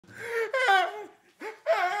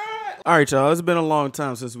All right, y'all. It's been a long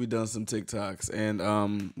time since we done some TikToks,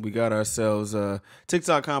 and we got ourselves a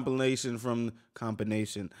TikTok compilation from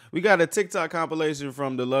We got a TikTok compilation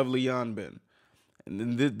from the lovely Yanbin,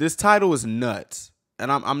 and this title is nuts.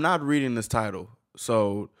 And I'm not reading this title,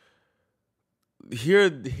 so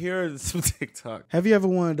here's some TikTok. Have you ever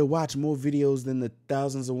wanted to watch more videos than the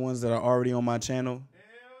thousands of ones that are already on my channel?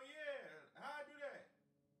 Hell yeah! How I do that?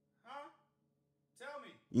 Huh? Tell me.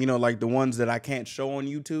 You know, like the ones that I can't show on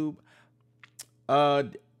YouTube. I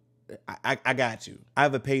got you. I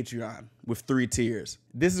have a Patreon with 3 tiers.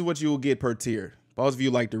 This is what you will get per tier. Pause if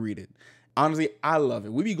you like to read it. Honestly, I love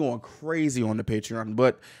it. We be going crazy on the Patreon,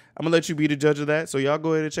 but I'm gonna let you be the judge of that. So y'all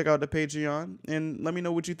go ahead and check out the Patreon and let me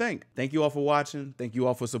know what you think. Thank you all for watching. Thank you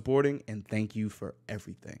all for supporting, and thank you for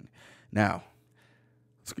everything. Now,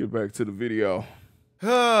 let's get back to the video.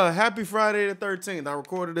 Happy Friday the 13th. I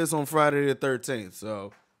recorded this on Friday the 13th,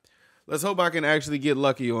 so let's hope I can actually get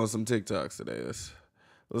lucky on some TikToks today.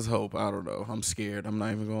 Let's hope. I don't know. I'm scared. I'm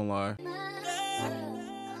not even gonna lie.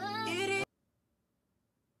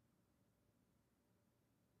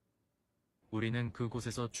 우리는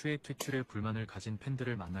그곳에서 추액 퇴출에 불만을 가진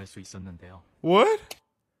팬들을 만날 수 있었는데요. What?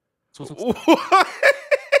 소속사를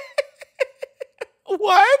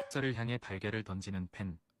What? 향해 달걀을 던지는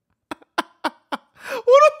팬.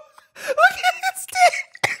 Look at his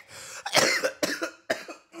dick.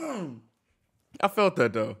 I felt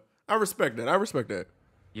that though. I respect that. I respect that.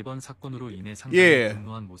 이번 사건으로 인해 상당히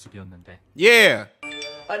분노한 모습이었는데. Yeah.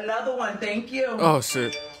 Another one, thank you. Oh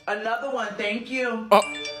shit. Another one, thank you. Oh.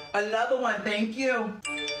 Another one, thank you.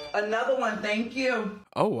 Another one, thank you.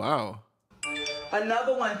 Oh wow.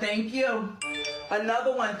 Another one, thank you.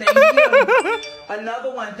 Another one, thank you.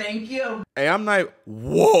 Another one, thank you. Hey, I'm not.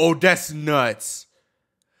 Whoa, that's nuts.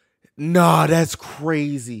 Nah, that's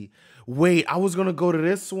crazy. Wait, I was gonna go to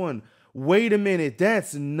this one. Wait a minute,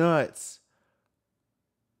 that's nuts.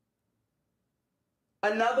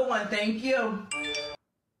 Another one, thank you.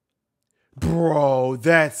 Bro,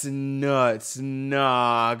 that's nuts.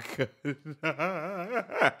 Nah.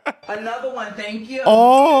 Another one, thank you.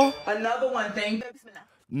 Oh. Another one, thank you.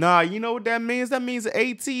 Nah, you know what that means? That means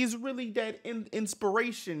AT is really that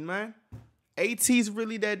inspiration, man. AT is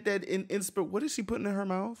really that What is she putting in her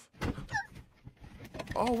mouth?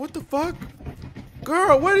 Oh, what the fuck?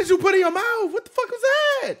 Girl, what did you put in your mouth? What the fuck was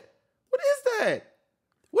that? What is that?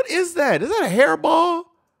 What is that? Is that a hairball?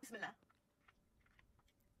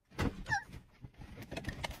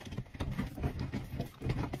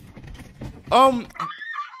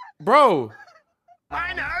 Bro.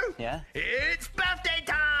 I know. Yeah? It's birthday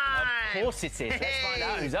time. Of course it is. Let's find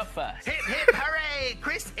out who's up first. Hip, hip, hooray.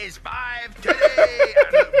 Chris is 5 today.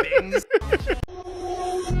 And look, Bings.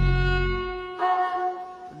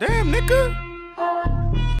 Damn, nigga.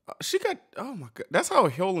 She got, oh my God. That's how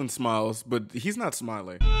Hyolan smiles, but he's not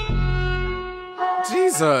smiling.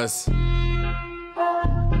 Jesus.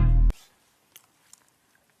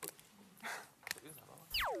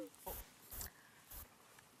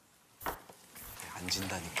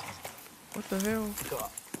 What the hell?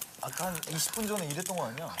 아까 한 20분 전에 이랬던 거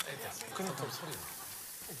아니야? 그러니까 소리.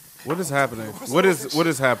 What is happening? What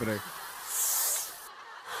is happening?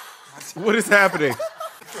 What is happening?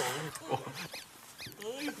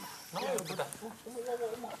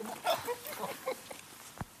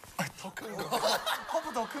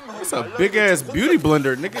 It's a big ass beauty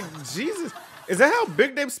blender, nigga. Jesus. Is that how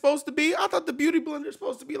big they're supposed to be? I thought the beauty blender is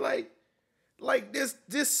supposed to be like this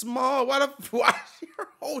small. Why your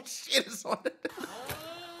whole shit is on it?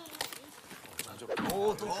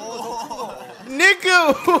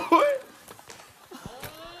 Nigga, what?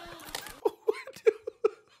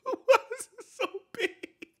 Why is it so big?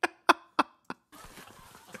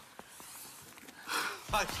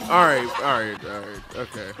 All right,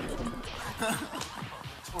 okay.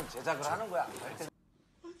 What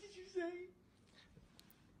did you say?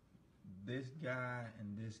 This guy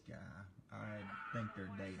and this guy, I think they're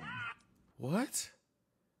dating. What?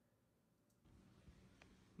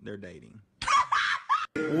 They're dating.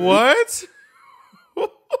 What?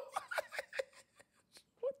 What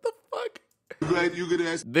the fuck? Glad you could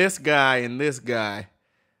ask. This guy and this guy,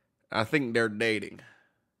 I think they're dating.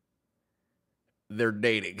 They're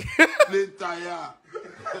dating. Split tire.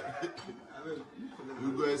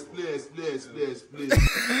 We go split.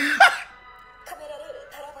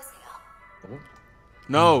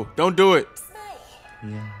 No, don't do it.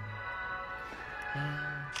 Yeah.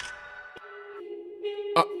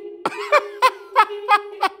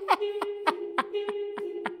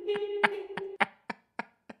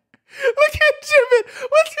 Look at Jimin.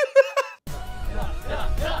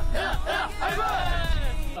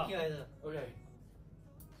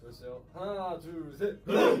 What's 됐어요. 하나, 둘, 셋.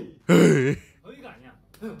 허이가 아니야.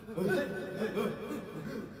 Can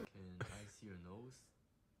I see your nose?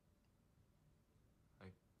 I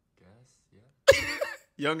guess, yeah.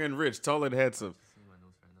 Young and rich, tall and handsome. See my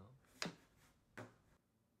nose right now.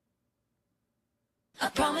 I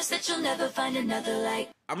promise that you'll never find another like.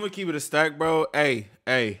 I'm gonna keep it a stack, bro. Hey,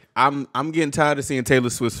 I'm getting tired of seeing Taylor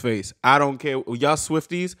Swift's face. I don't care, y'all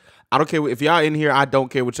Swifties. I don't care if y'all in here. I don't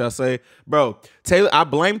care what y'all say, bro. I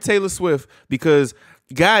blame Taylor Swift because,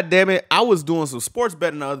 god damn it, I was doing some sports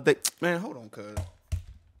betting the other day. Man, hold on, cuz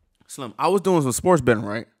Slim. I was doing some sports betting,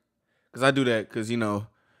 right? Because I do that because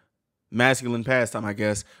masculine pastime, I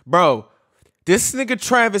guess, bro. This nigga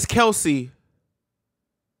Travis Kelce.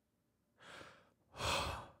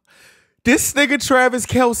 This nigga Travis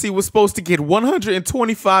Kelce was supposed to get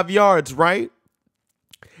 125 yards, right?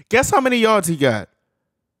 Guess how many yards he got?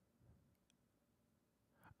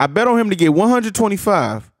 I bet on him to get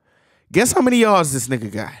 125. Guess how many yards this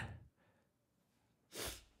nigga got?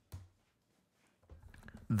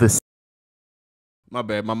 My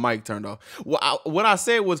bad, my mic turned off. What I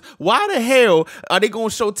said was, why the hell are they going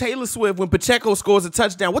to show Taylor Swift when Pacheco scores a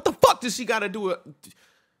touchdown? What the fuck does she got to do?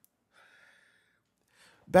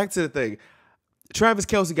 Back to the thing. Travis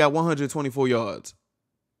Kelce got 124 yards.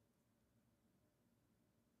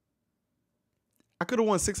 I could have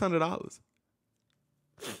won $600.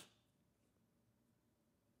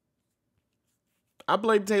 I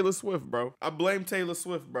blame Taylor Swift, bro. I blame Taylor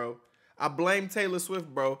Swift, bro.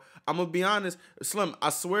 I'm going to be honest, Slim,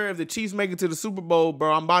 I swear if the Chiefs make it to the Super Bowl,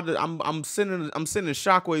 bro, I'm sending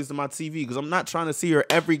shockwaves to my TV because I'm not trying to see her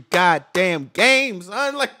every goddamn game,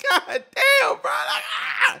 son. Like, goddamn, bro. Like,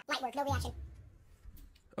 Light work, no reaction.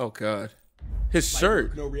 Oh, God. His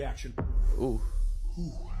shirt. No reaction. Ooh.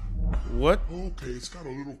 What? Okay, it's got a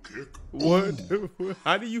little kick. What?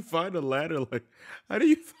 How do you find a ladder like? How do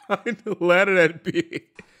you find a ladder that big?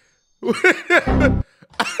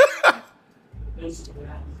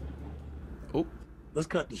 Oh. Let's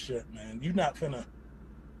cut the shit, man. You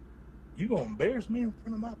gonna embarrass me in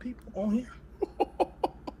front of my people on here?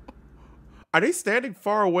 Are they standing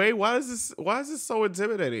far away? Why is this so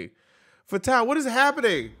intimidating? Fatah, what is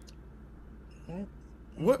happening?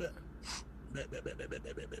 What?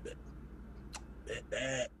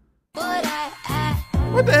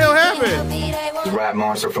 What the hell happened? The rap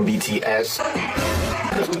monster from BTS.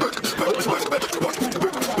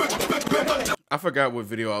 I forgot what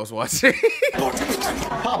video I was watching.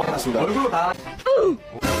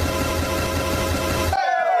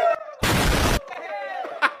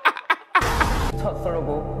 첫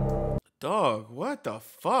솔로곡 Dog, what the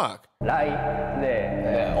fuck? 라이.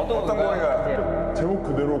 네. 어떤 곡인가요? 제목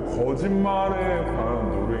그대로 거짓말에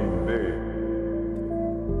관한 노래인데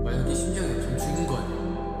만약에 심장이 좀 죽은 거 아니야?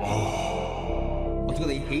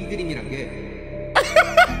 어쨌거나 이 데이드림이란 게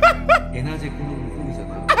에나제 꾸는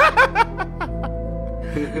꿈이잖아.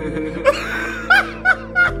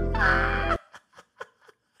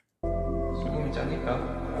 조금 짜니까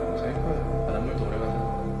재밌고요. 바닷물도 오래 가서.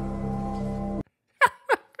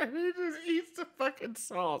 He just eats the fucking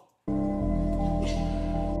salt.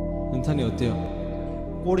 은탄이 어때요?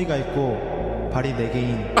 꼬리가 있고 발이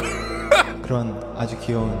 4개인 그런 아주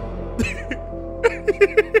귀여운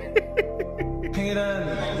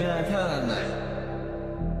생일은 언제나 태어난 날.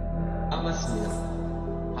 아 맞습니다.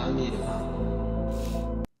 밤이에요.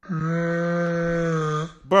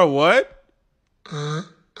 Bro, what?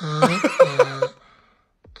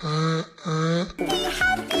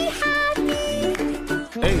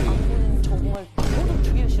 Hey. 정말 너무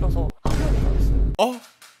주기 싫어서 아무것도 안 했어요. Oh.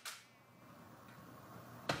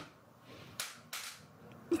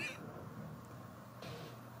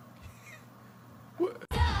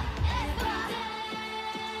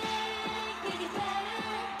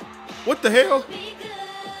 What the hell?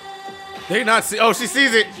 They not see. Oh, she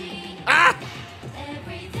sees it. Ah!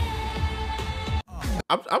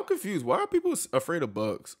 I'm confused. Why are people afraid of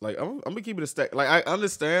bugs? Like, I'm gonna keep it a stack. Like, I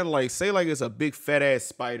understand. Like, say like it's a big fat ass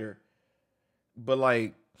spider, but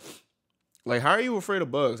like how are you afraid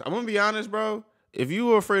of bugs? I'm gonna be honest, bro. If you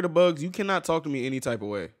were afraid of bugs, you cannot talk to me any type of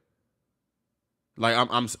way. Like,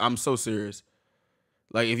 I'm so serious.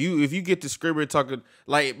 Like, if you get the scribbler talking,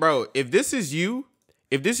 like, bro, if this is you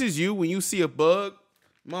when you see a bug,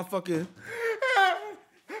 motherfucker,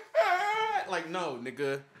 like, no,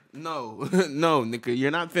 nigga. No, no, nigga,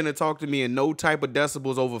 you're not finna talk to me in no type of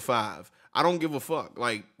decibels over 5. I don't give a fuck.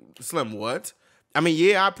 Like, Slim, what? I mean,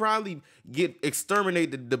 yeah, I probably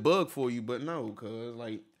exterminate the bug for you, but no, cuz,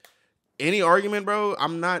 like, any argument, bro,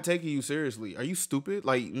 I'm not taking you seriously. Are you stupid?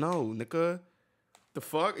 Like, no, nigga. The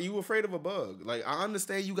fuck? Are you afraid of a bug? Like, I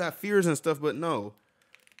understand you got fears and stuff, but no.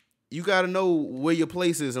 you got to know where your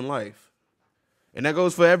place is in life. And that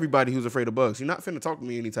goes for everybody who's afraid of bugs. You're not finna talk to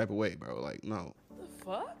me any type of way, bro. Like, no. The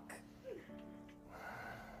fuck?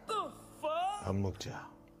 The fuck? 밥 먹자.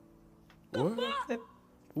 What?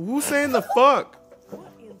 Who's saying the fuck?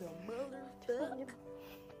 What in the mother?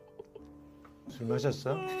 술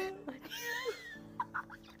마셨어?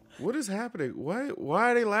 What is happening?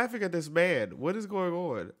 Why are they laughing at this man? What is going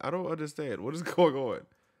on? I don't understand. What is going on?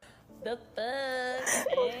 The fuck?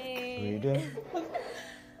 왜 이래?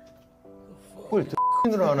 뭘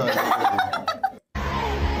X으로 하나?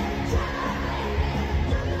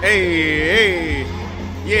 Hey,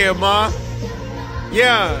 yeah, ma,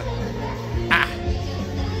 yeah. Ah.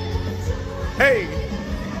 Hey.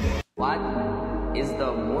 What is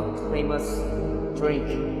the most famous drink?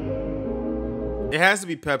 It has to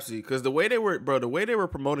be Pepsi, because the way they were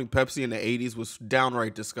promoting Pepsi in the 80s was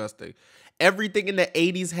downright disgusting. Everything in the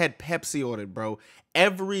 80s had Pepsi on it, bro.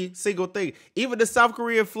 Every single thing. Even the South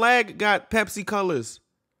Korean flag got Pepsi colors.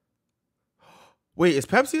 Wait, is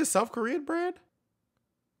Pepsi a South Korean brand?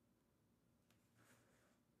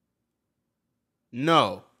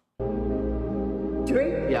 No.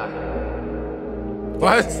 Drink? Yeah.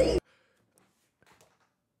 What?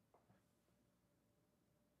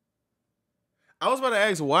 I was about to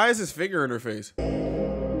ask, why is his finger in her face? Okay.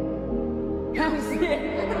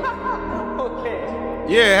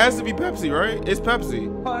 Yeah, it has to be Pepsi, right? It's Pepsi.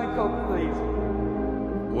 One Coke, please.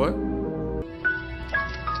 What?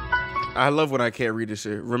 I love when I can't read this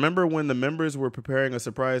shit. Remember when the members were preparing a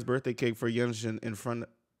surprise birthday cake for Yunjin in front of...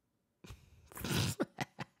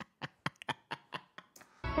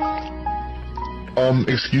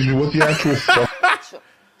 Excuse me, what the actual fuck?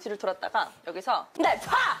 뒤를 돌았다가 여기서 날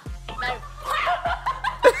파! 날 파!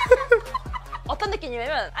 어떤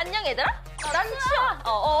느낌이냐면 안녕 얘들아? 난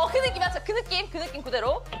치워. 그 느낌 맞죠? 그 느낌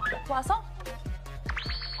그대로 와서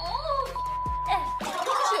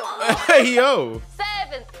치워. Hey, yo!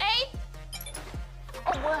 7,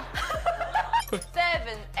 8 뭐야 7,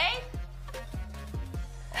 8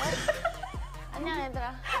 안녕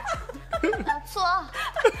얘들아 나 추워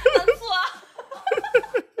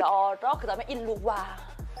열어 그 다음에 일로 와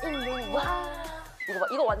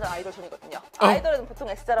이거 완전 아이돌 전이거든요. 아이돌은 보통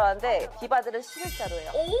S자로 하는데 디바들은 11자로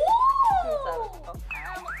해요. 11자로.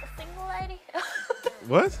 I'm a single lady.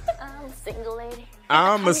 What? I'm a single lady.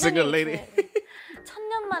 I'm a single lady.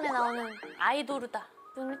 천년 만에 나오는 아이돌이다.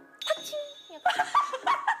 눈을 타칭.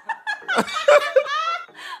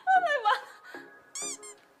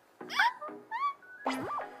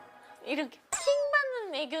 이렇게 킹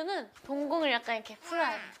받는 애교는 동공을 약간 이렇게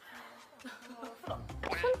풀어요.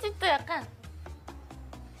 손짓도 약간.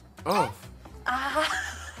 Oh.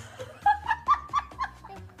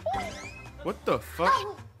 What the fuck?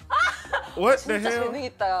 What the 진짜 hell? 재능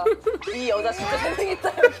있다. 이 여자 진짜 재능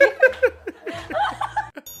있다 여기.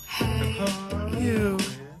 Ew.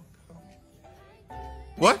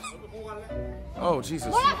 What? Oh,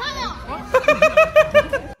 Jesus.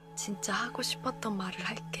 진짜 하고 싶었던 말을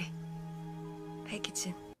할게.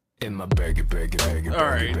 백이진. In my baggy. All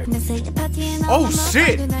right. Oh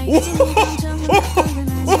shit!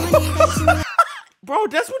 Bro,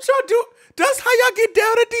 that's what y'all do. That's how y'all get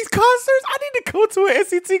down at these concerts. I need to go to an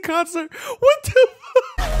NCT concert. What the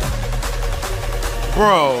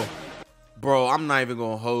fuck? Bro, I'm not even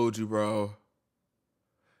gonna hold you, bro.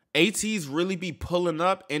 ATs really be pulling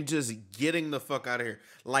up and just getting the fuck out of here.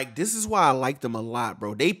 Like, this is why I like them a lot,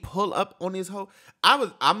 bro. They pull up on this whole.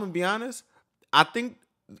 I'm gonna be honest. I think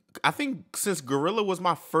since Gorilla was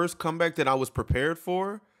my first comeback that I was prepared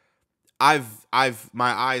for, my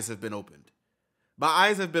eyes have been opened. My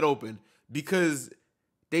eyes have been opened because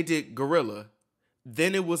they did Gorilla.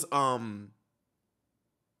 Then it was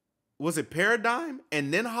it Paradigm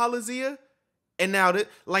and then Halazia? And now they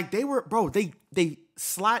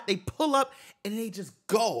slide, they pull up and they just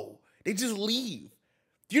go. They just leave.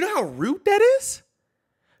 Do you know how rude that is?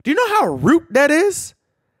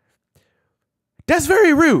 That's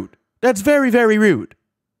very rude. That's very, very rude.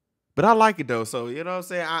 But I like it though. So, you know what I'm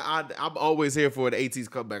saying? I'm always here for the AT's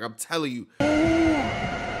comeback. I'm telling you. My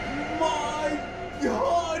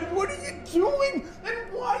God, what are you doing?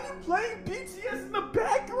 And why are you playing BTS in the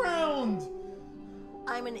background?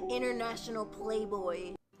 I'm an international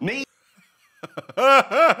playboy. Me?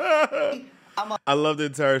 I love the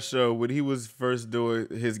entire show when he was first doing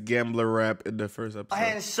his gambler rap in the first episode. I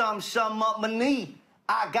had some up my knee.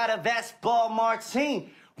 I got a Vespa Martine.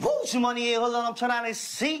 Woo, 주머니에 흘러넘쳐나는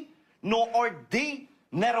C. No or D.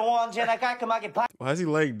 내려 언제나 깔끔하게 Why is he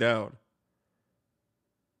laying down?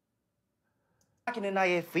 박히는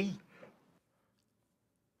나의 feet.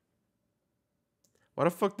 Why the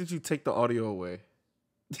fuck did you take the audio away?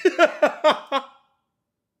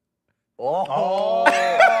 Oh.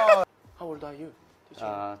 How old are you?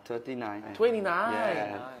 39. 29.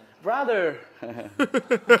 Yeah. Brother. Okay.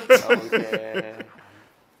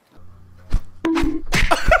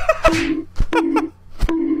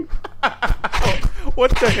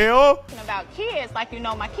 What the hell? About kids, like you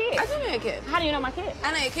know my kids. I do know your kid. How do you know my kids?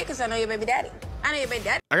 I know your kid because I know your baby daddy. I know your baby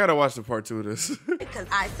daddy I gotta watch the part 2 of this. because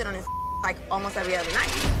I sit on his like almost every other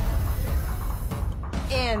night.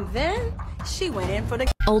 And then she went in for the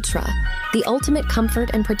Ultra, the ultimate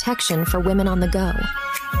comfort and protection for women on the go.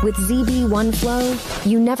 With ZB One Flow,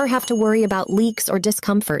 you never have to worry about leaks or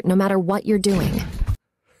discomfort no matter what you're doing.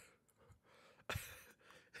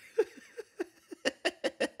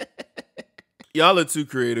 Y'all are too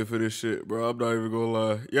creative for this shit, bro. I'm not even gonna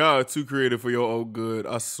lie. Y'all are too creative for your own good,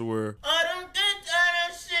 I swear.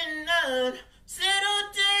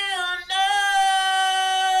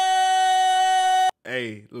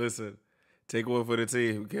 Hey, listen. Take one for the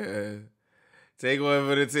team, guys. Take one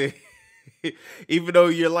for the team. Even though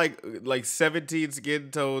you're like 17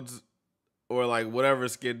 skin tones or like whatever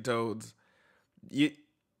skin tones, I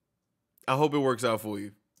hope it works out for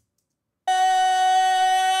you.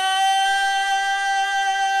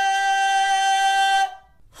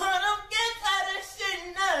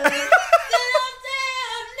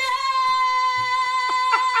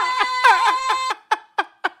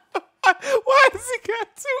 Why has he got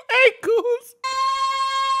 2 ankles?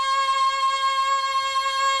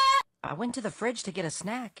 I went to the fridge to get a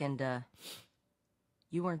snack and,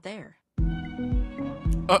 you weren't there.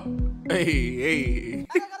 Hey.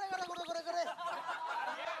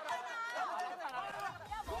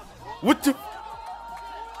 What the?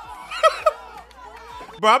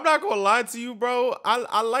 Bro, I'm not gonna lie to you, bro.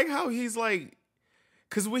 I like how he's like,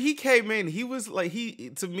 cause when he came in, he was like,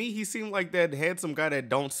 to me, he seemed like that handsome guy that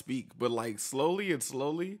don't speak, but like slowly,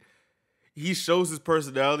 he shows his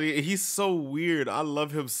personality, and he's so weird. I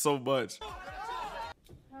love him so much.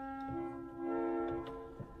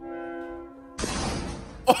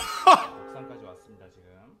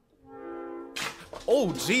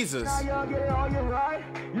 Oh, Jesus.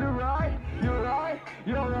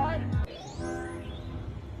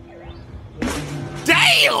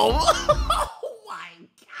 Damn! Oh my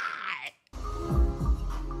God.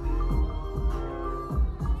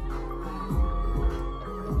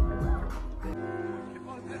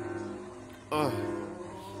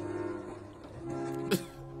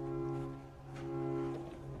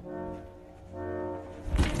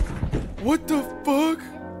 What the fuck?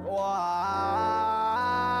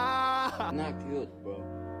 Not good, bro.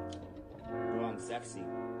 Bro, I'm sexy.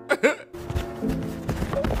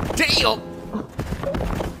 Damn!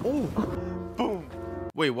 Ooh. Boom.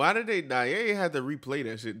 Wait, why did they die? They had to replay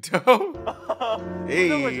that shit, though.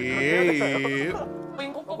 Hey.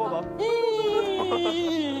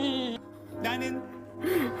 나는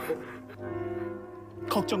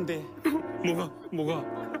걱정돼. 뭐가?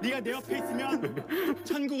 네가 내 옆에 있으면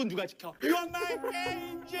천국은 누가 지켜? You are my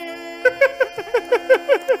angel.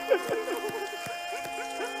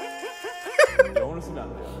 영어를 쓰면 안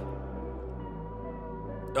돼요.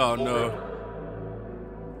 Oh no.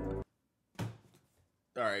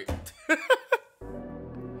 All right.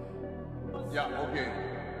 Yeah, okay.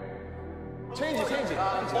 Change it.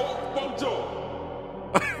 멈춰.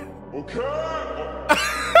 Okay.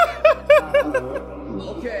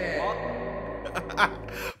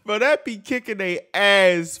 Bro, that be kicking they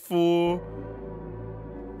ass, fool.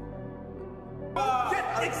 Get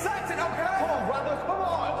excited, okay? Come on, brother. Come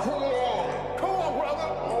on, brother.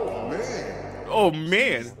 Oh,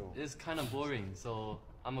 man. It's kind of boring, so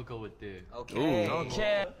I'm gonna go with the.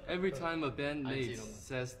 Okay. Every time a bandmate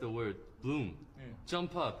says the word bloom,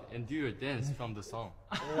 jump up and do your dance from the song.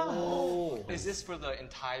 Oh. Is this for the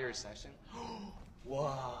entire session?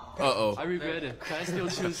 Wow. Uh-oh. I regret it. Can I still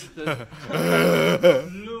choose the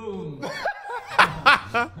bloom?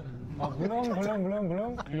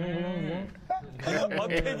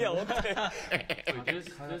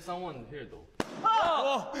 There's someone here though.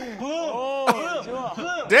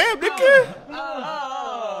 Damn, nigga.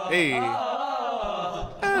 Hey.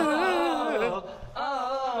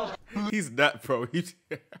 He's not, bro.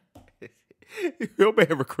 He'll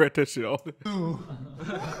man regret that shit all.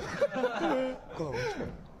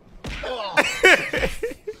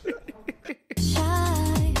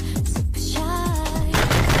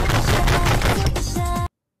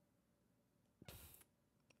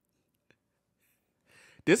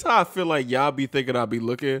 This how I feel like y'all be thinking I be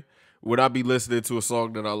looking when I be listening to a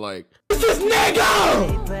song that I like. This nigga!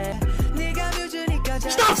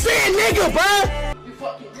 Stop saying nigga, bro! You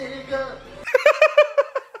fucking nigga!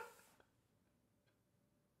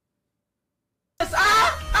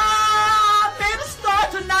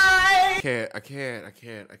 can't.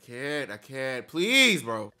 Please,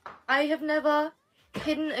 bro. I have never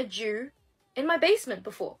hidden a Jew in my basement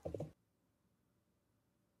before.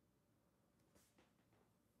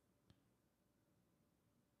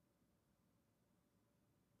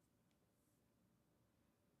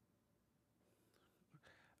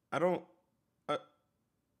 I don't.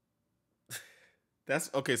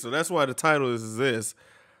 That's okay. So that's why the title is this.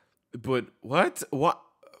 But what? What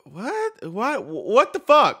the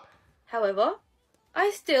fuck? However, I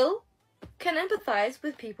still can empathize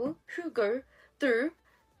with people who go through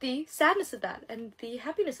the sadness of that and the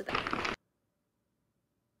happiness of that.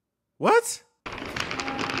 What?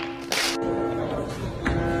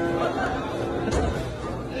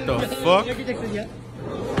 The fuck?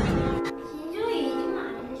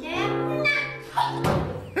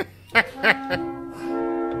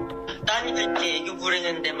 딴 그렇게 애교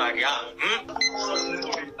부리는데 말이야. 응?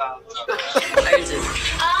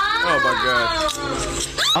 Oh my god.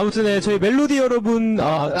 아무튼 네, 저희 멜로디 여러분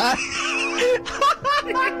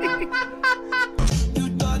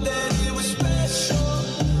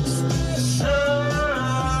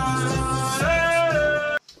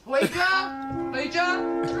Wake up!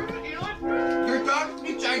 Your dog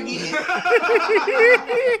speaks Chinese.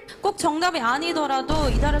 꼭 정답이 아니더라도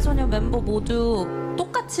이달의 소녀 멤버 모두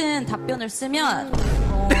똑같은 답변을 쓰면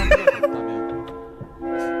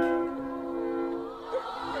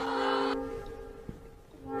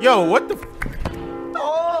Yo, what the?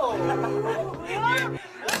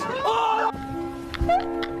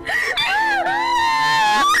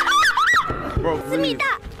 Bro, please.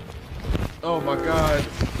 Oh my god.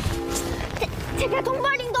 제가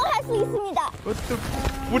동버링도 할 수 있습니다.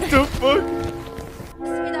 What the fuck?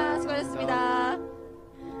 수고하셨습니다. 수고하셨습니다.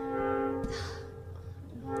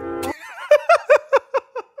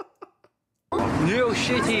 New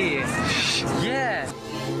City. Yeah.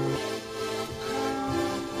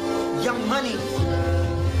 Young Money.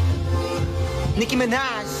 Nicki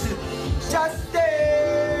Minaj.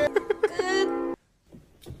 Justice.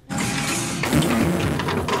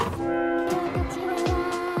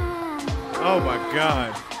 Oh my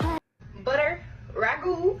god. Butter,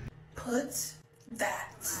 ragu. Put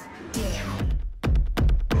that down.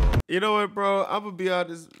 You know what, bro? I'm gonna be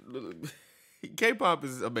honest. K-pop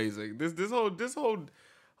is amazing. This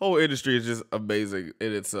whole industry is just amazing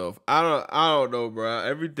in itself. I don't know, bro.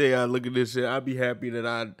 Every day I look at this shit, I'd be happy that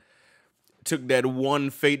I took that one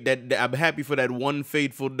fate. That I'm happy for that one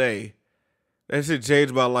fateful day. That shit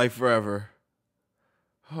changed my life forever.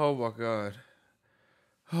 Oh my god.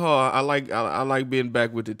 Oh, I like being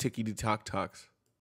back with the tickety tock talks.